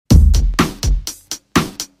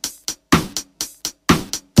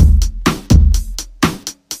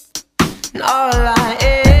And all I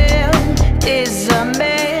am is a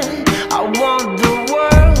man. I want the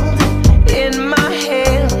world in my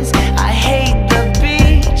hands. I hate the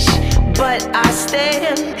beach, but I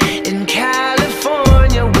stand in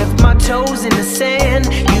California with my toes in the sand.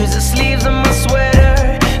 Use the sleeves of my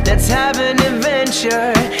sweater, let's have an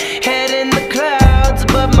adventure. Head in the clouds,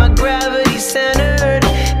 but my gravity centered.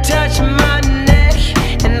 Touch my neck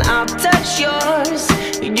and I'll touch yours.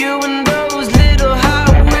 You and those little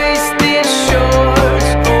high-waisted shorts.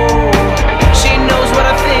 Oh, she knows what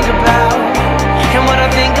I think about and what I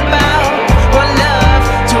think about. One love,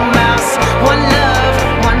 two mouths. One love,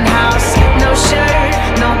 one house. No shirt,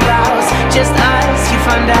 no blouse, just us. You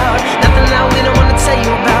find out nothing that we don't wanna tell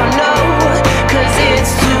you about. No, 'cause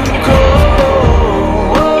it's too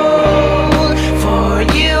cold for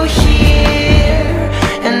you here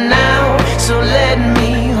and now. So let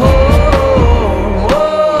me hold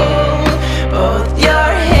both your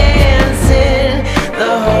hands in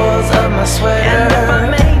the holes of my sweater. And if I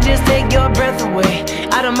may just take your breath away,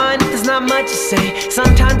 I don't mind if there's not much to say.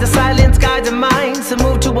 Sometimes the silence guides our minds to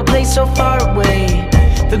move to a place so far away.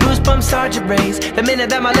 The goosebumps start to raise the minute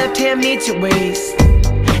that my left hand meets your waist.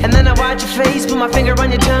 And then I watch your face, put my finger on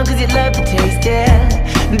your tongue 'cause you love the taste, yeah.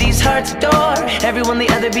 These hearts adore everyone the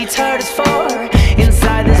other beats hardest for.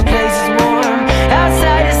 Inside this place is warm,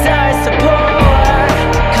 outside it starts to pour.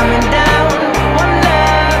 Coming down, one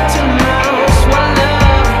love, two mouths. One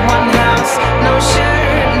love, one house. No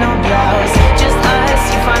shirt, no blouse, just us.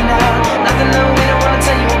 You find out nothing that we don't wanna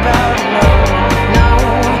tell you about. No, no,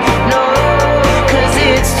 no, 'cause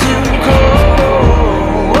it's too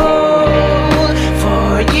cold for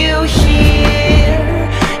you here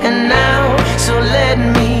and now. So let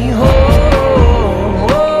me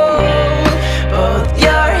hold both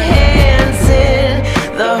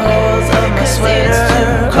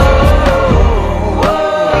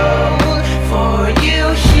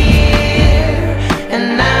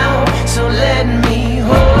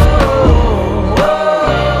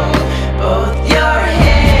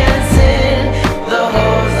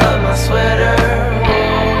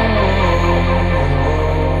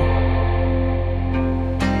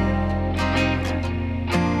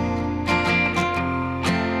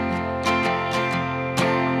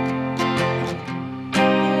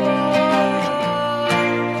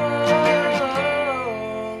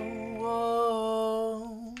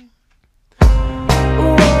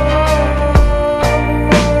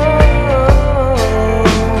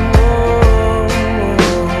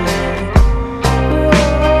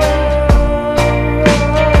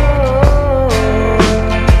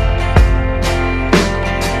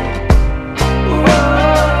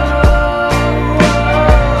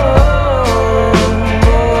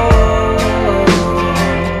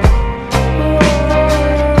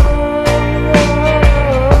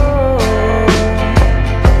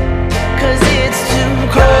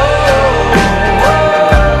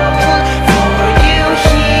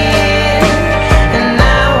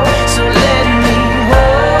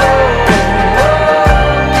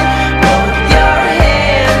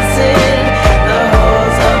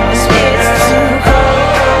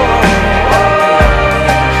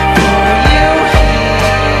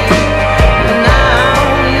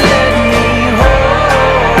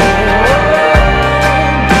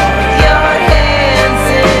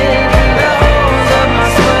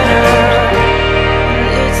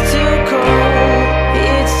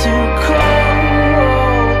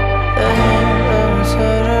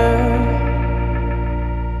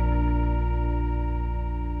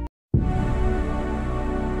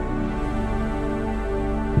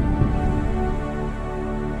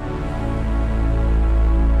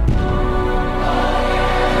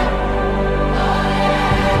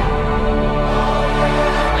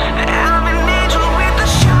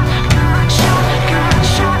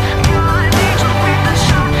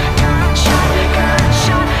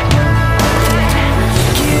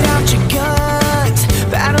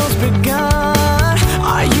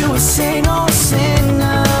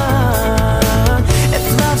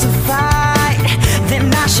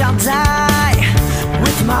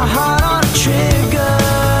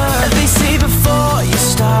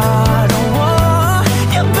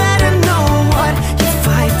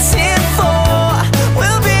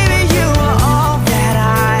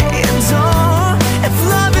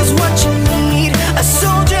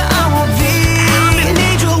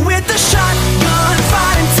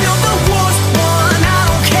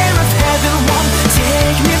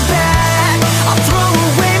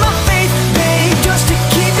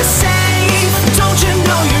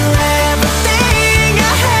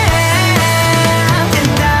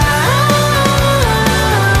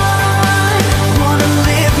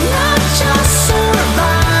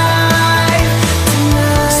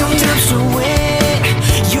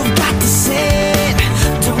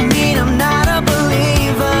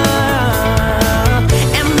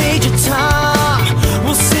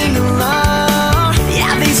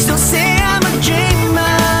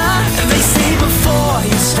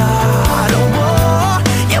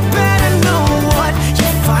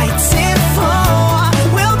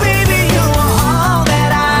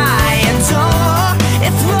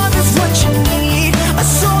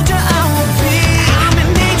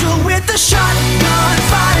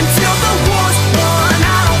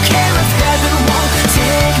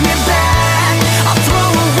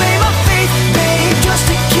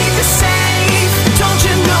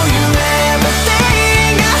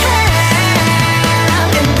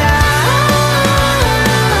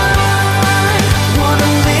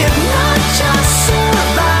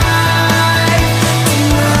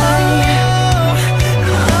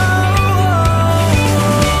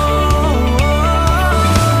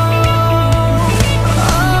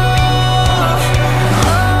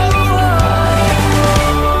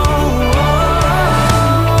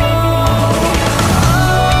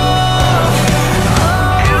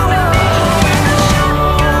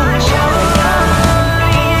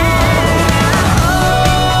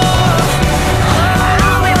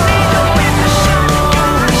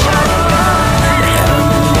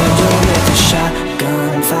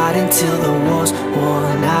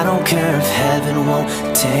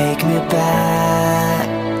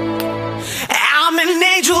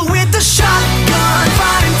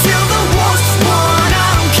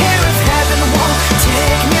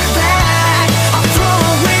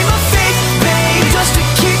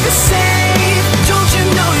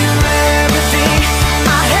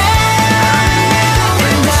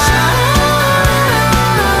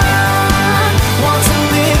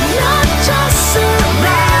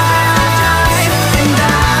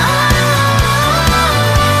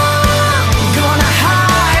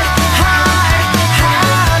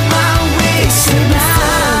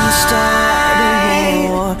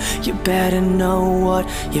better know what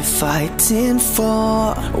you're fighting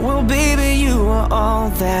for. Well, baby, you are all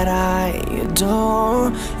that I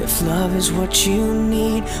adore. If love is what you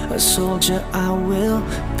need, a soldier I will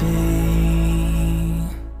be.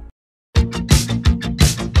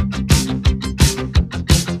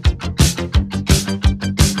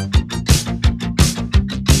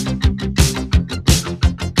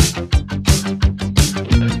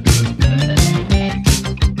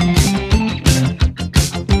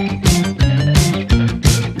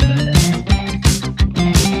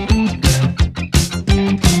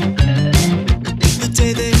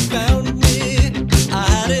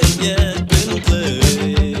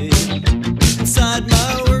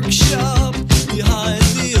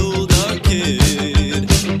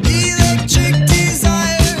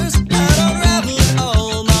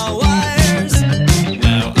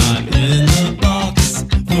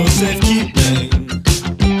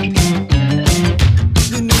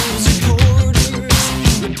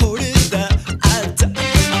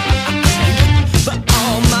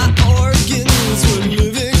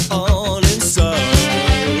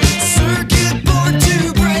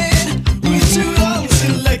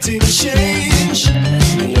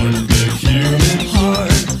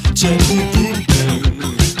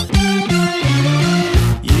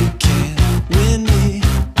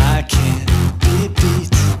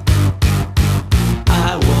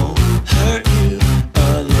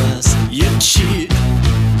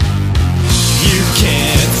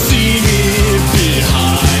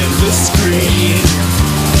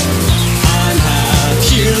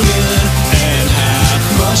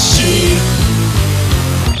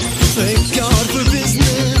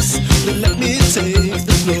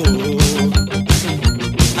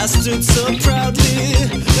 I stood so proudly,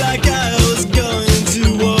 like I was going to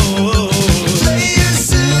war. Player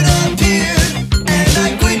soon appeared, and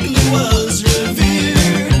I quickly was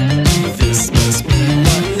revered. This must be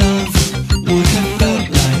what love would have felt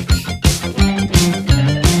like.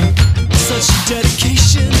 Such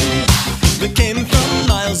dedication that came from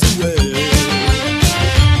miles away,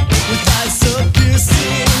 with eyes so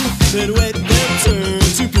piercing that wait their turn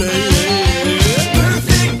to play.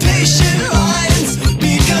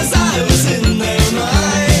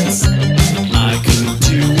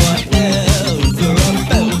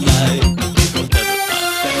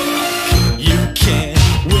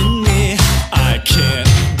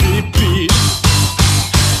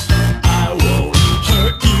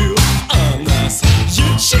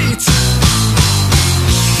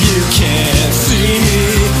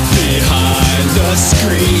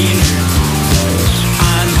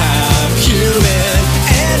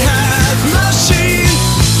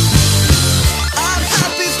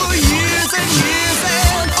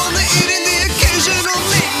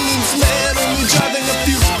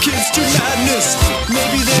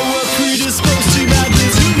 Maybe they were predisposed to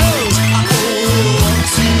madness, who knows? I only want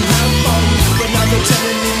to have fun, but now they're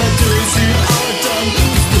telling me my days here are done.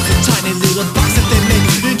 There's a tiny little box that they make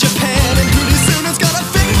in Japan, and pretty soon it's gonna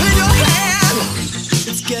fit in your hand.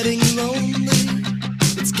 It's getting lonely,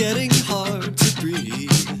 it's getting hard to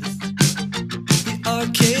breathe. The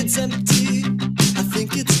arcade's empty, I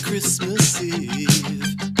think it's Christmas Eve.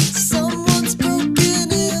 Someone's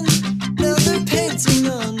broken in, now they're painting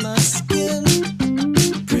on my skin,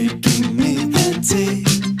 breaking me and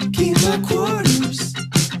taking my quarters,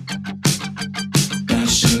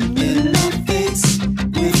 bashing in my face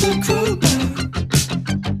with a crowbar,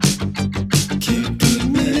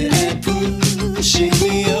 kicking me and pushing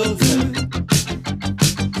me over.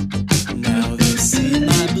 Now they see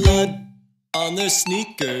my blood on their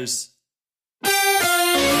sneakers.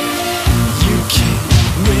 You can't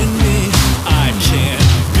win me, I can't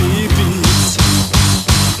be beat.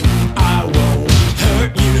 I won't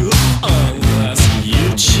hurt you unless you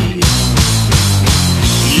cheat.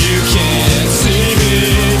 You can't see me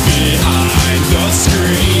behind the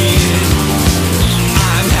screen.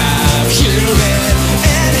 I'm half human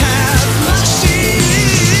and half machine.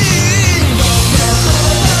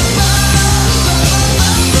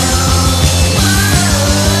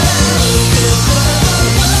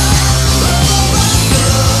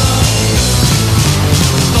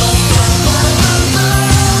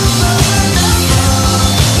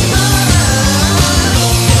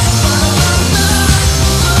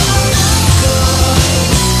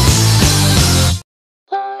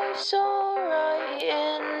 Life's alright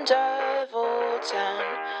in Devil Town.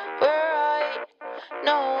 We're right,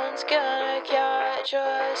 no one's gonna catch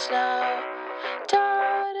us now.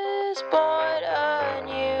 Dad has bought a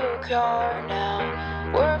new car now.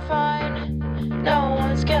 We're fine, no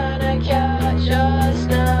one's gonna catch us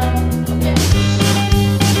now. Okay.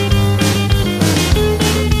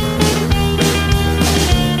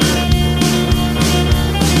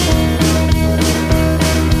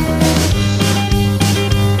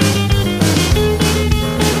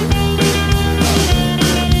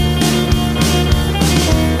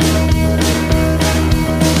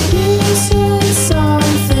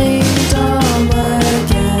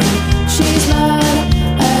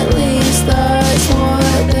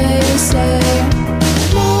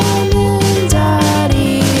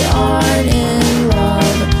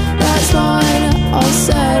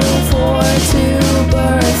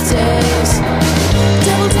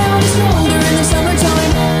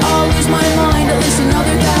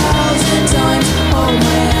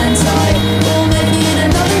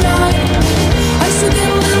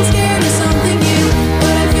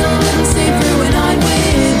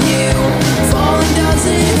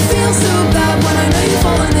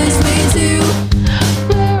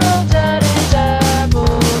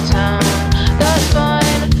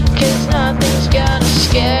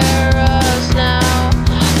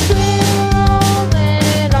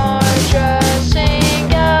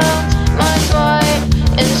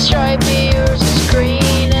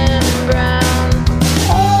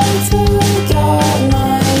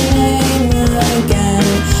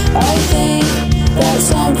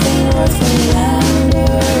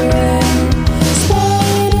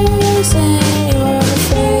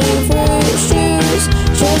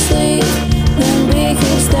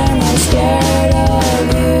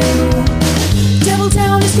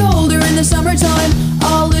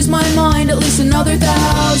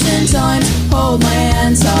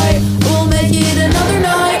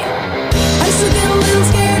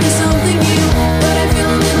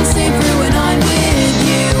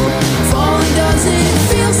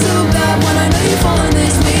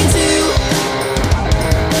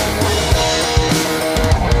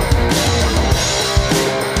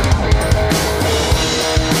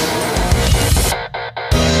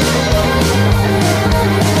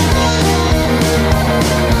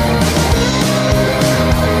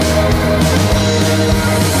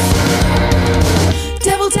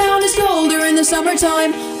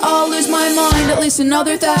 summertime, I'll lose my mind at least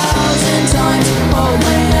another 1,000 times. Hold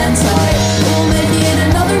my hand tight, we'll make it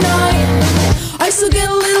another night. I still get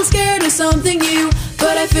a little scared of something new,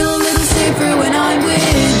 but I feel a little safer when I'm with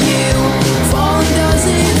you. Falling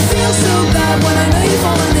doesn't feel so bad when I know you're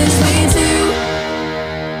falling this way too.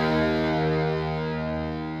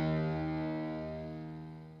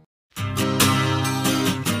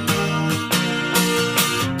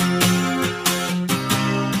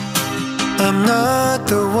 I'm not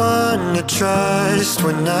the one to trust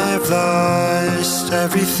when I've lost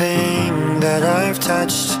everything that I've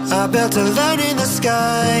touched. I built a light in the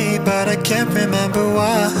sky, but I can't remember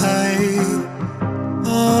why.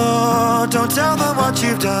 Oh, don't tell them what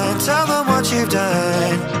you've done, tell them what you've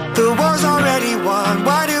done. The war's already won,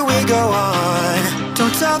 why do we go on?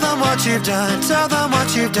 Don't tell them what you've done, tell them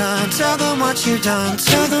what you've done, tell them what you've done,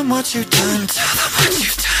 tell them what you've done, tell them what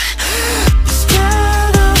you've done.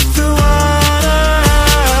 Scared of the water,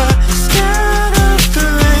 scared of the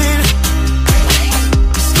rain,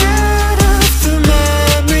 scared of the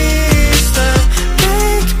memories that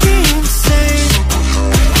make me insane.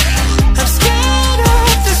 I'm scared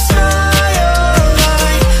of the smile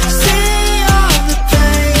I see on the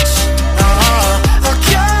page. I'll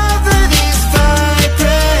cover these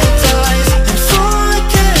vibrant eyes and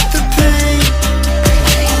forget the pain.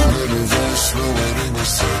 Little voice ruining my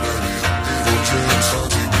sanity, evil dreams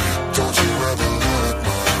haunting me. Don't you ever look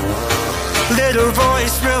my way. Little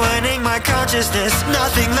voice ruining my consciousness,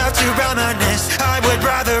 nothing left to reminisce. I would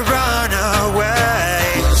rather run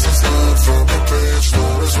away. Lessons learned from a page,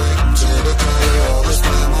 stories written to the day. All this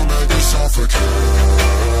pain will make me suffocate.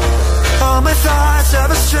 All my thoughts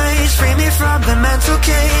ever strange, free me from the mental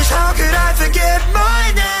cage. How could I forget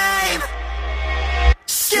my name?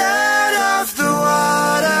 Scared of the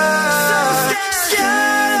water,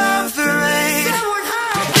 scared of the rain,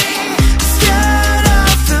 scared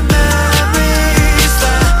of the memories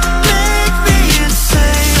that make me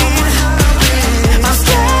insane. I'm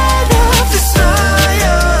scared of the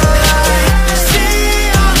smile I see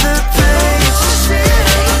on the page.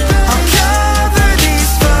 I'll cover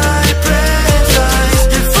these vibrant eyes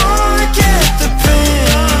and forget the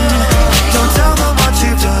pain. Don't tell them what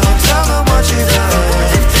you've done, tell them what you've done.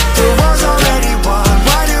 The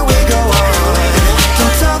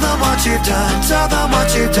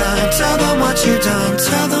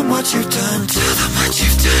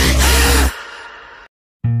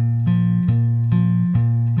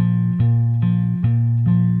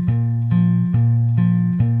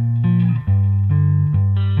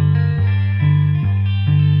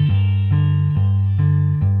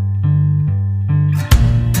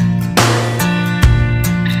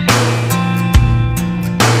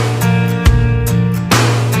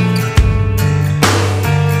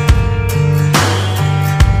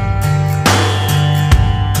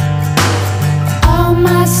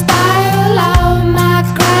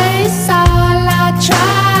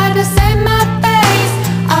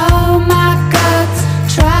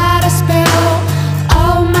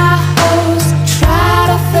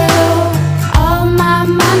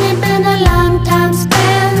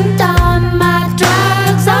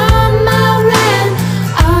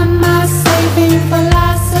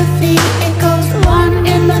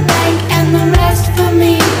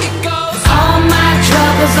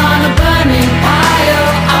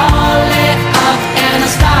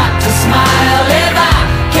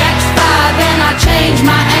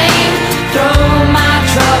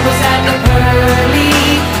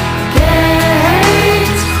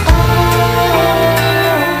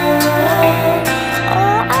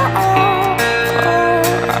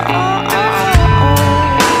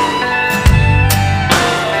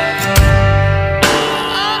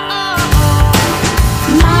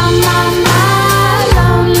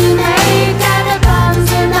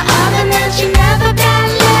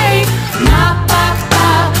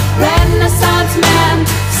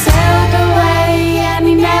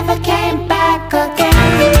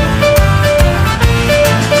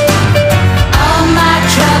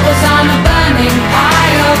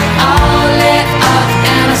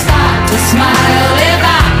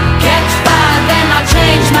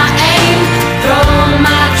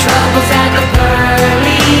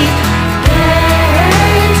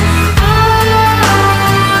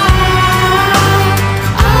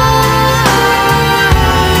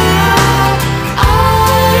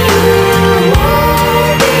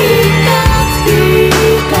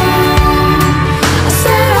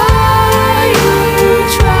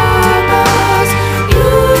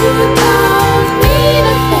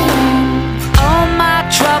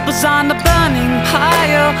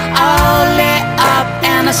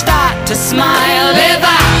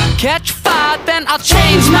I'll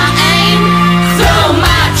change my aim, throw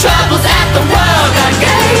my troubles at the world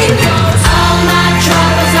again. All my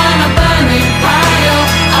troubles on a burning pile,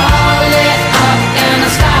 all lit up and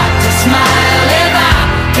I start to smile. If I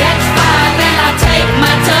catch fire, then I take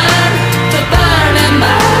my turn to burn and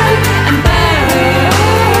burn and burn.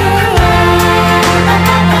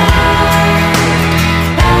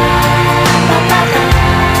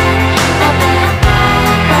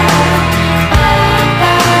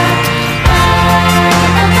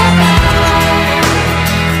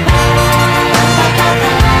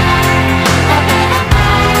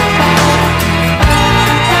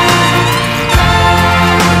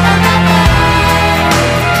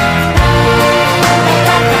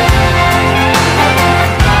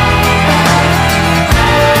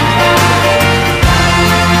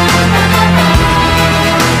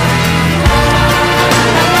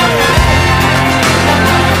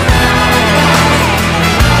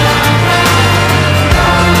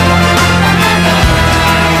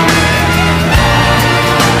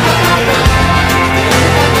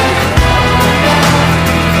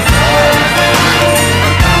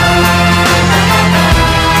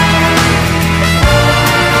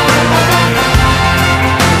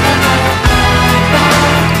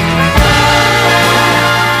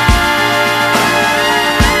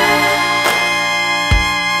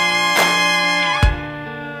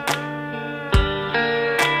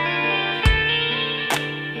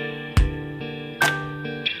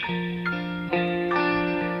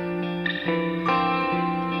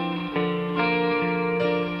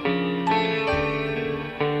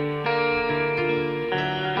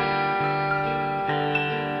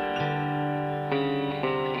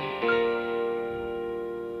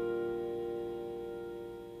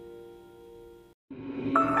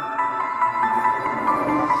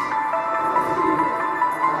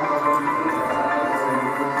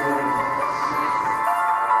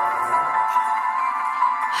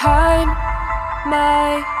 Hide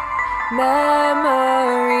my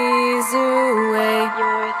memories away.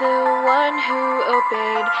 You're the one who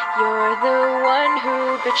obeyed, you're the one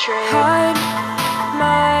who betrayed. Hide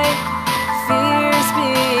my fears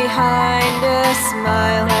behind a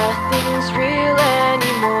smile. Nothing's real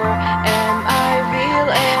anymore. Am I real?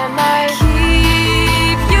 Am I?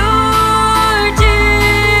 Keep your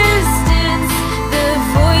distance. The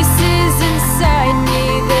voices inside me,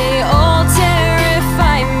 they all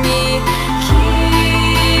terrify me.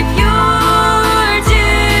 Keep your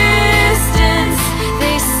distance.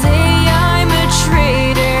 They say I'm a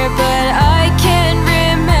traitor, but I can't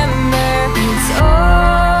remember. It's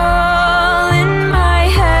all in my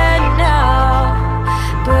head now,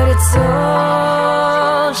 but it's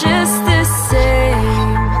all just the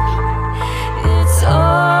same. It's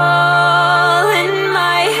all in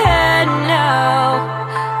my head now.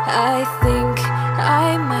 I think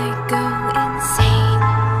I might go insane.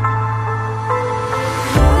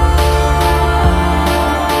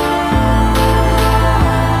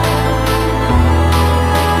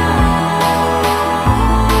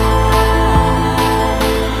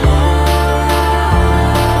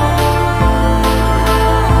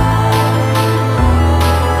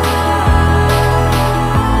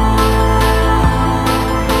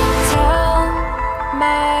 Tell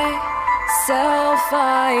myself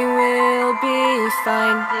I will be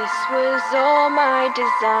fine. This was all my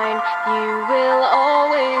design. You will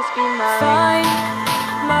always be mine. Find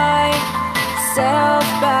myself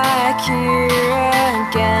back here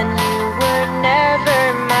again. You were never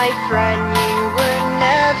my friend. You were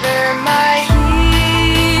never my.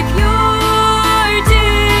 Keep your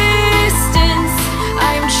distance.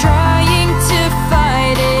 I'm trying to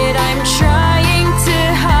fight it. I'm trying to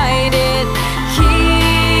hide it.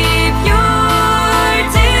 Keep your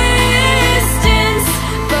distance,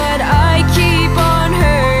 but I keep on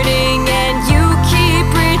hurting and you keep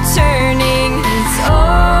returning. It's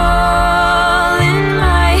all in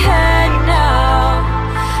my head now,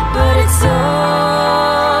 but it's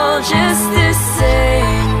all just the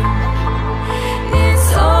same. It's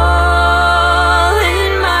all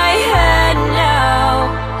in my head now.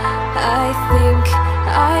 I think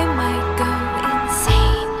I might go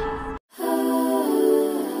insane.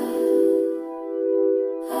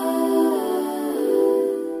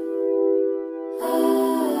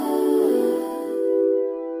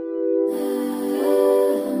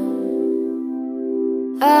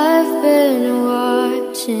 I've been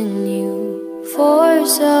watching you for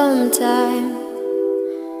some time.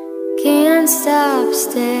 Can't stop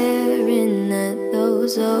staring at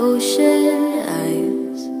those ocean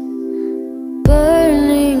eyes.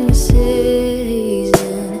 Burning cities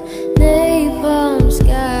and napalm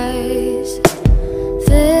skies.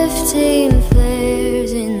 15 flares.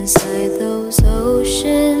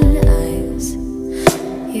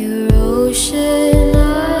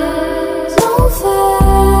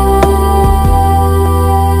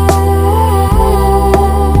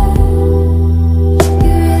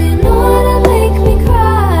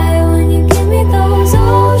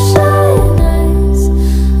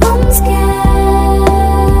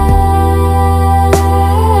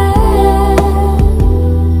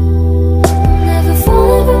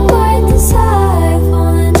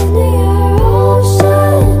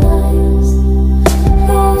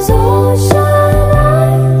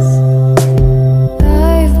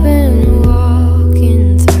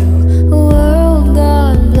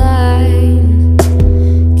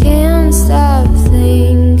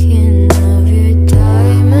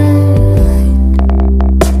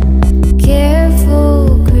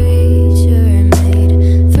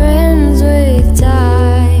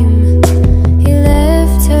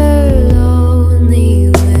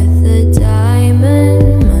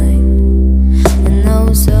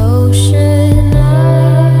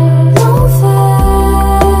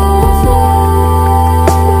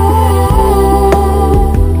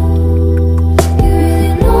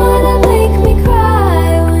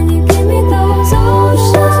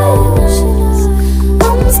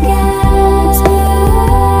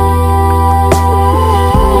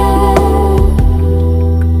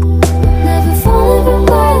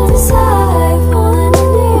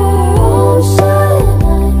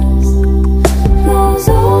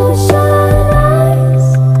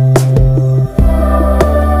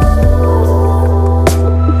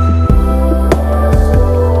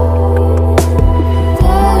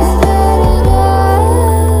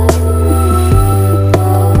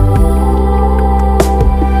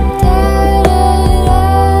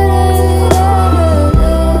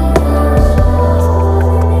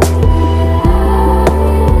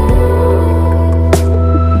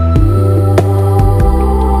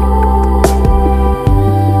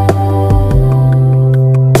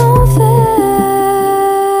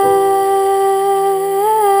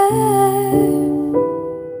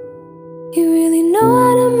 know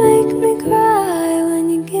how to make me cry when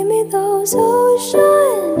you give me those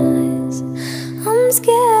ocean eyes. I'm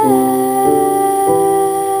scared.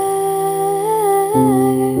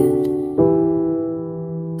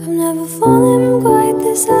 I've never fallen quite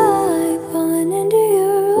this high, falling into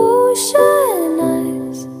your ocean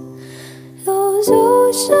eyes. Those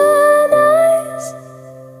ocean eyes.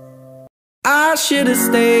 I should've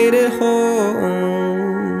stayed at home,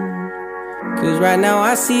 'cause right now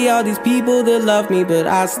I see all these people that love me, but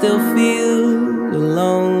I still feel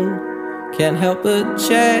alone. Can't help but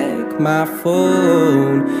check my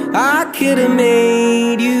phone. I could've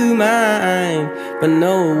made you mine, but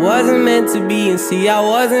no, it wasn't meant to be. And see, I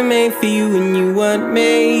wasn't made for you, and you weren't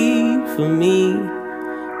made for me,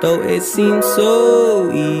 though it seemed so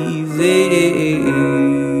easy.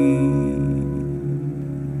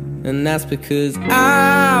 And that's because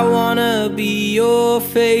I wanna be your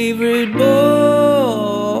favorite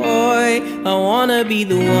boy. I wanna be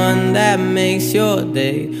the one that makes your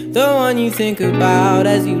day, the one you think about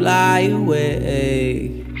as you lie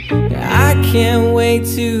awake. I can't wait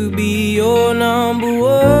to be your number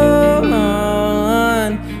one.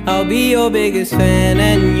 I'll be your biggest fan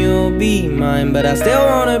and you'll be mine, but I still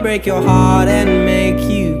wanna break your heart and make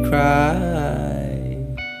you cry.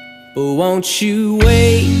 But won't you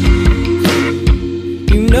wait?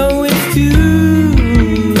 You know it's too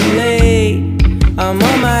late. I'm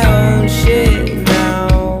on my own shit now.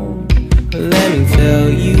 Let me tell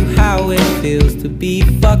you how it feels to be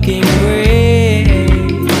fucking great.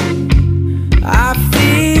 I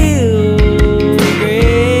feel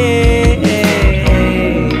great.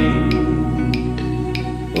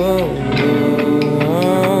 Whoa,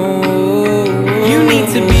 you need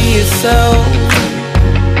to be yourself.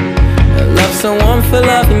 Love someone for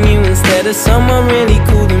loving you instead of someone really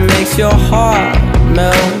cool that makes your heart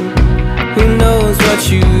melt. Who knows what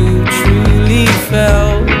you truly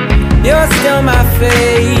felt? You're still my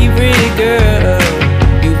favorite girl.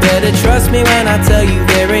 You better trust me when I tell you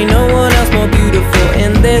there ain't no one else more beautiful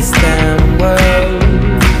in this damn world.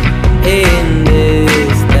 In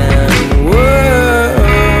this damn world.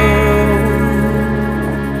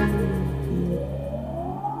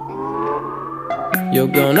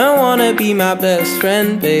 You're gonna wanna be my best friend,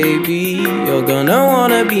 baby. You're gonna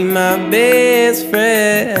wanna be my best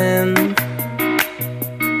friend.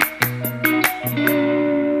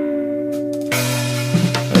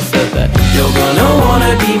 I said that. You're gonna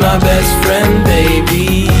wanna be my best friend, baby.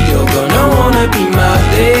 You're gonna wanna be my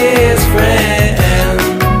best friend.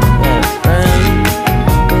 Best friend.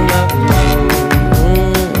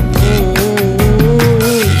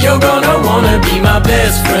 You're gonna wanna be my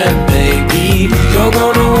best friend, baby. You're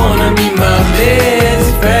gonna wanna be my best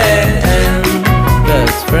friend.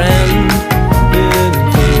 Best friend.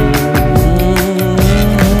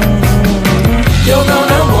 You're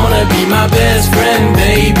gonna wanna be my best friend,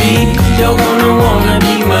 baby. You're gonna wanna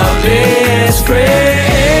be my best friend.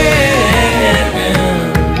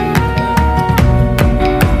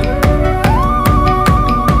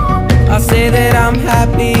 I say that I'm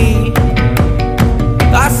happy.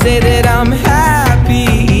 I say that I'm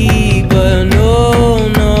happy, but no,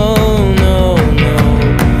 no, no, no,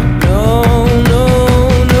 no, no,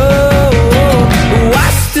 no. Oh, I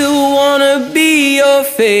still wanna be your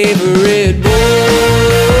favorite boy.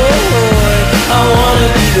 I wanna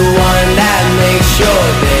be the one that makes your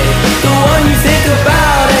day, the one you think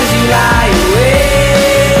about as you lie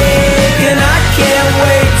awake. And I can't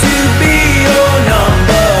wait to be your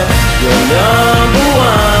number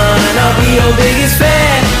one. I'll be your biggest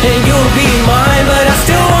fan and you'll be mine, but I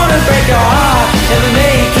still wanna break your heart and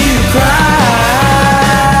make you cry.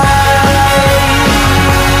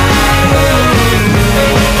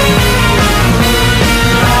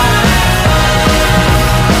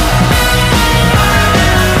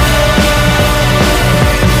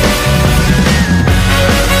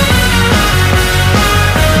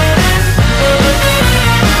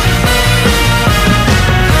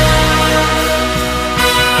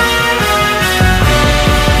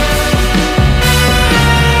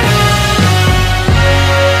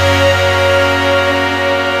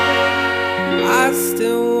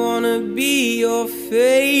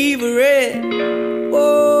 Favorite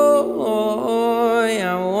boy,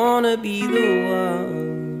 I wanna be the one.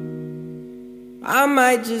 I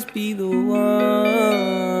might just be the one.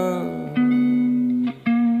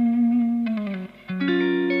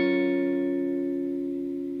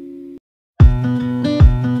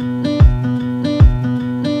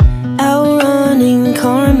 Outrunning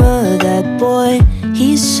karma, that boy,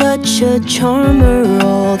 he's such a charmer.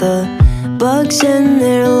 All the bugs and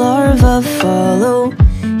their larvae follow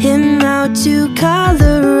him out to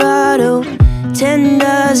Colorado.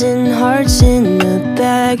 10,000 hearts in a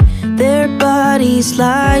bag. Their bodies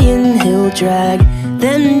lying, he'll drag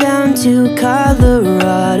them down to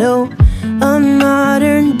Colorado, a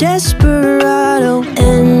modern desperado.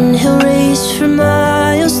 And he'll race for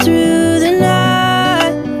miles through the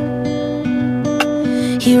night.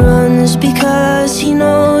 He runs because he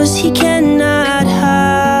knows he cannot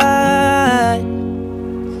hide.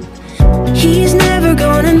 He's never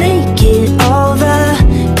gonna make it. All the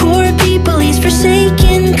poor people he's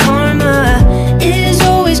forsaken. Karma is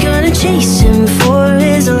always gonna chase him for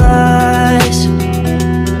his lies.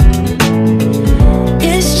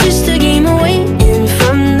 It's just a game of waiting,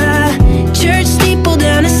 from the church steeple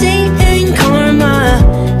down to Satan. Karma,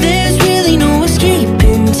 there's really no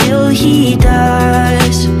escaping till he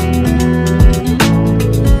dies.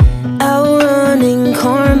 Outrunning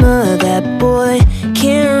karma, that boy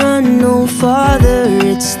can't run no farther.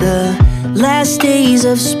 It's the last days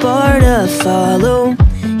of Sparta. Follow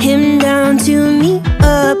him down to meet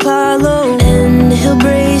Apollo, and he'll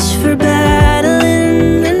brace for battle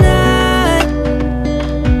in the night.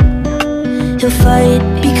 He'll fight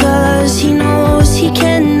because he knows he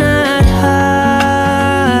cannot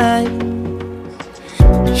hide.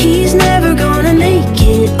 He's never gonna make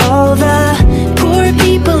it. All the poor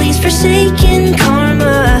people he's forsaken.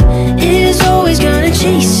 Karma is always gonna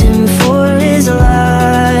chase him for his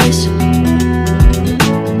lies.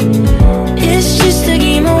 It's just a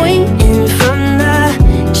game of waiting, from the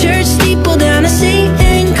church steeple down to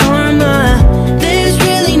Satan. Karma, there's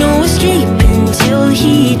really no escaping till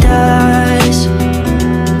he dies.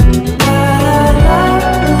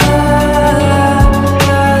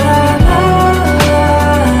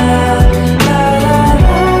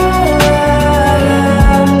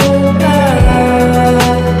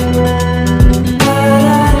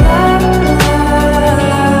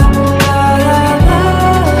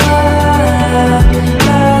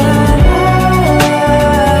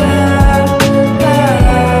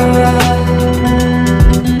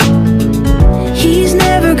 He's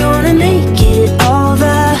never gonna make it. All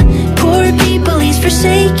the poor people he's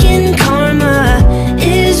forsaken. Karma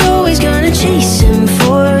is always gonna chase him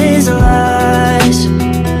for his lies.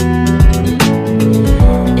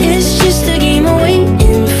 It's just a game of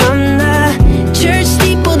waiting, from the church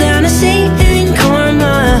steeple down to Satan.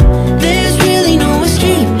 Karma, there's really no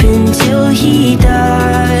escaping till he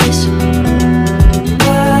dies.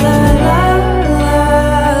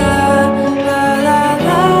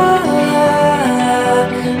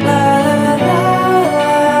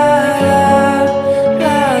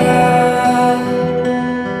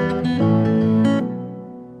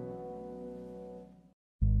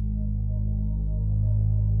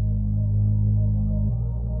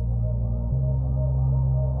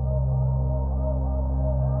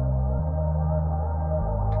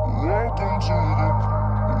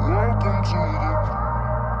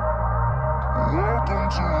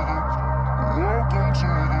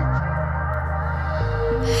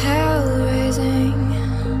 Hell raising,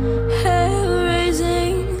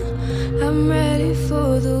 I'm ready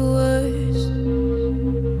for the worst.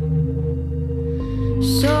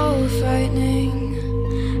 So frightening,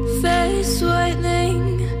 face whitening,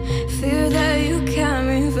 fear that you can't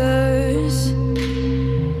reverse.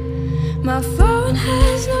 My phone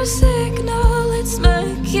has no signal, it's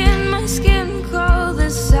making my skin crawl. The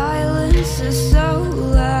silence is so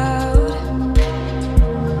loud.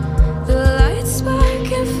 The lights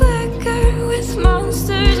spark and flicker with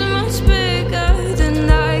monsters much bigger than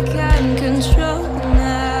I can control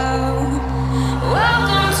now.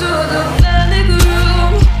 Welcome to the panic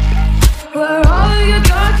room, where all your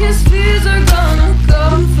darkest fears are gonna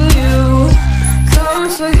come for you, come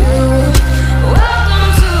for you. Welcome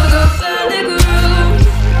to the panic room.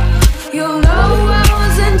 You'll know I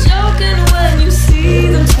wasn't joking when you see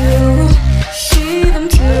them too, see them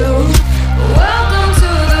too. Welcome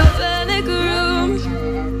to the panic room.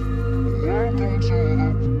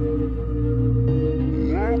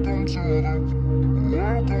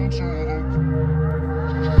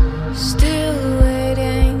 Still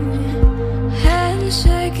waiting, hands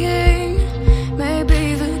shaking. Maybe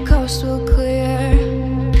the coast will clear,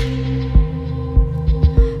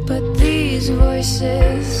 but these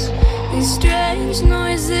voices, these strange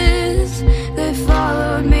noises, they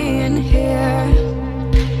followed me in here.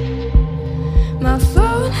 My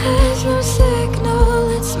phone has no signal,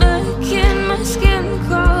 it's making my skin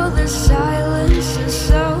crawl. The silence is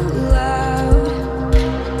so loud.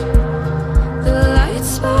 The lights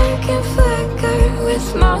spark and flicker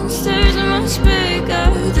with monsters much bigger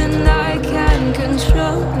than I can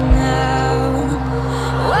control now.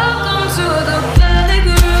 Welcome to the panic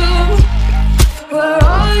room, where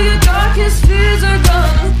all your darkest fears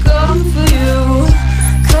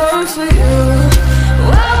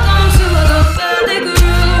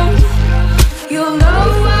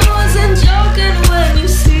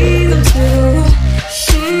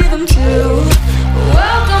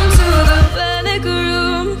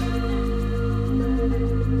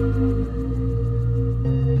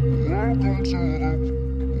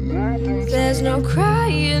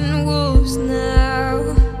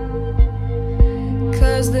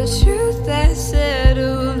truth that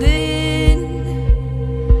settled in,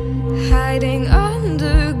 hiding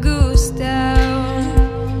under goose down,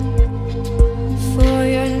 for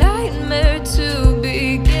your nightmare to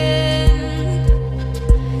begin.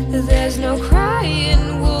 There's no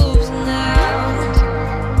crying wolves now,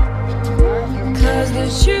 'cause the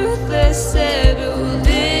truth that settled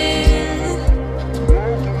in,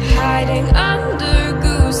 hiding under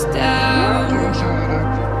goose down,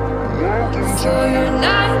 for your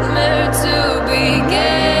nightmare to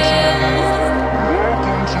begin.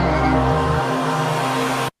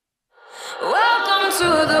 Welcome to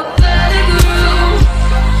the panic room,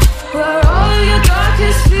 where all your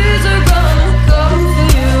darkest fears are gonna come for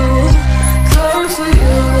you, come for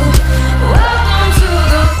you. Welcome to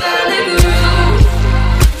the panic room.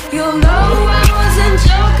 You'll know I wasn't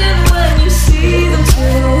joking when you see them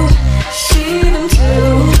too, see them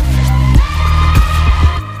too.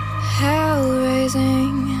 Hell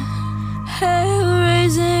raising, hell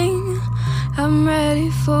raising. I'm ready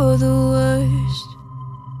for the worst.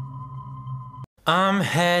 I'm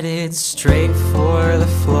headed straight for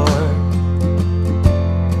the floor.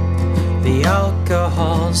 The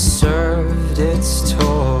alcohol served its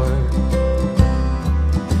tour,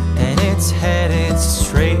 and it's headed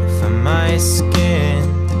straight for my skin,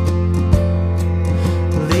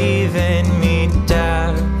 leaving me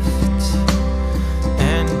daft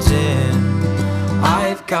and dim.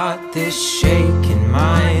 I've got this shake in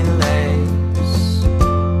my legs,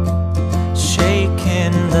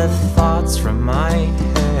 shaking the thoughts from my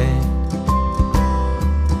head.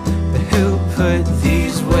 But who put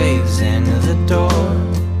these waves in the door?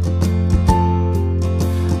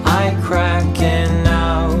 I crack in